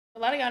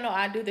A lot of y'all know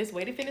I do this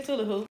weighted fitness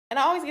hula hoop, and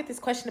I always get this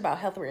question about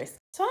health risks.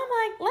 So I'm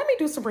like, let me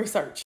do some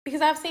research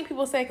because I've seen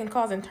people say it can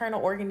cause internal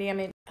organ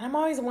damage. And I'm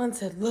always one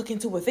to look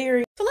into a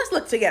theory. So let's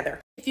look together.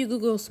 If you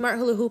Google smart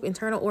hula hoop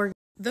internal organ,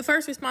 the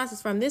first response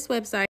is from this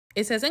website.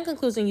 It says, in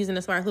conclusion, using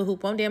a smart hula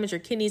hoop won't damage your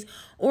kidneys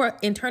or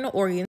internal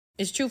organs.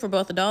 It's true for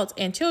both adults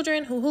and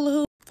children who hula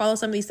hoop. Follow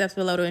some of these steps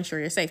below to ensure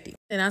your safety.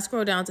 Then I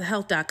scroll down to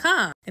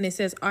health.com and it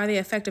says, are they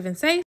effective and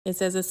safe? It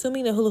says,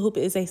 assuming the hula hoop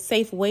is a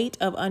safe weight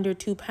of under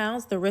 2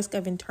 pounds, the risk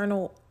of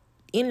internal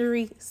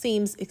injury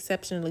seems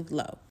exceptionally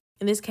low.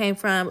 And this came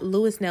from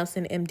Lewis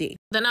Nelson, MD.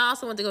 Then I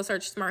also went to go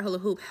search smart hula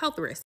hoop health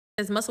risk.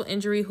 It says muscle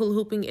injury, hula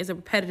hooping is a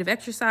repetitive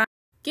exercise.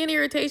 Skin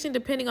irritation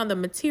depending on the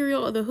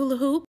material of the hula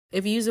hoop.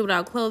 If you use it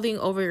without clothing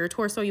over your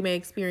torso, you may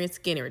experience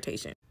skin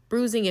irritation.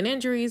 Bruising and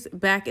injuries,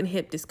 back and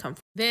hip discomfort.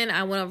 Then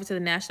I went over to the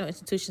National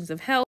Institutions of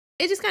Health.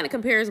 It just kind of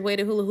compares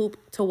weighted hula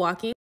hoop to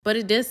walking, but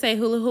it does say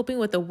hula hooping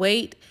with the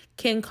weight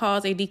can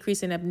cause a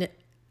decrease in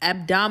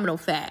abdominal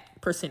fat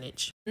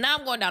percentage. Now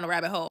I'm going down a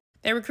rabbit hole.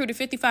 They recruited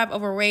 55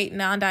 overweight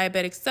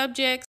non-diabetic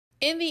subjects.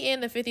 In the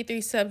end, the 53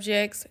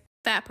 subjects,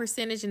 fat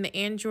percentage in the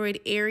android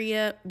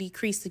area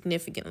decreased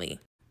significantly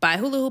by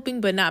hula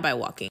hooping, but not by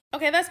walking.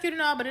 Okay, that's cute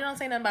and all, but it don't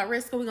say nothing about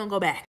risk, so we're gonna go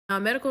back.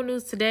 Medical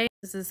news today.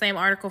 This is the same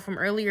article from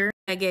earlier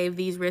that gave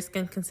these risks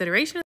and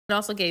considerations. It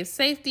also gave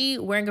safety,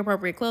 wearing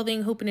appropriate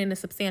clothing, hooping in a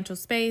substantial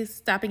space,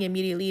 stopping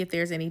immediately if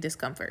there's any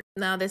discomfort.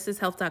 Now, this is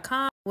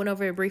health.com. Went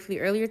over it briefly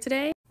earlier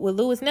today. With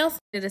Lewis Nelson,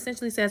 it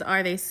essentially says,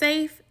 are they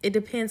safe? It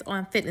depends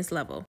on fitness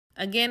level.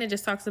 Again, it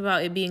just talks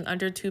about it being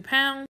under 2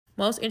 pounds.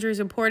 Most injuries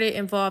reported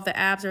involve the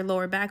abs or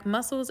lower back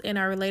muscles and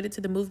are related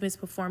to the movements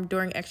performed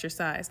during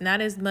exercise,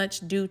 not as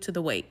much due to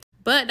the weight.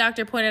 But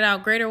doctor pointed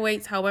out greater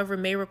weights, however,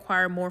 may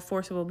require more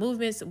forcible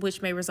movements,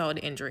 which may result in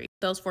injury.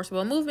 Those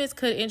forcible movements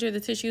could injure the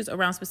tissues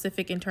around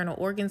specific internal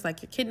organs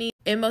like your kidney.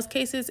 In most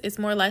cases, it's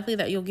more likely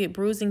that you'll get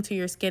bruising to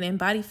your skin and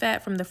body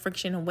fat from the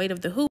friction and weight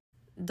of the hoop.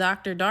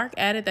 Dr. Dark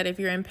added that if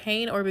you're in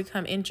pain or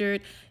become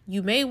injured,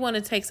 you may want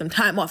to take some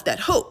time off that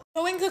hoop.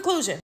 So in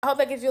conclusion, I hope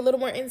that gives you a little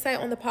more insight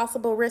on the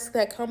possible risks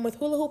that come with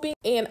hula hooping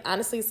and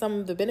honestly some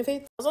of the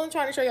benefits. I was only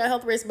trying to show you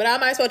health risks, but I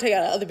might as well tell you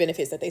the other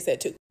benefits that they said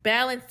too.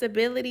 Balance,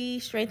 stability,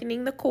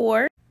 strengthening the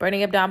core,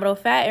 burning abdominal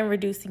fat, and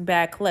reducing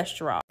bad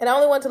cholesterol. And I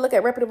only want to look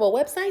at reputable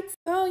websites.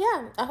 So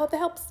yeah, I hope that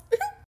helps.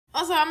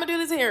 Also, I'm gonna do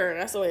this hair,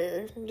 I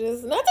swear.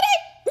 Just not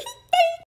today.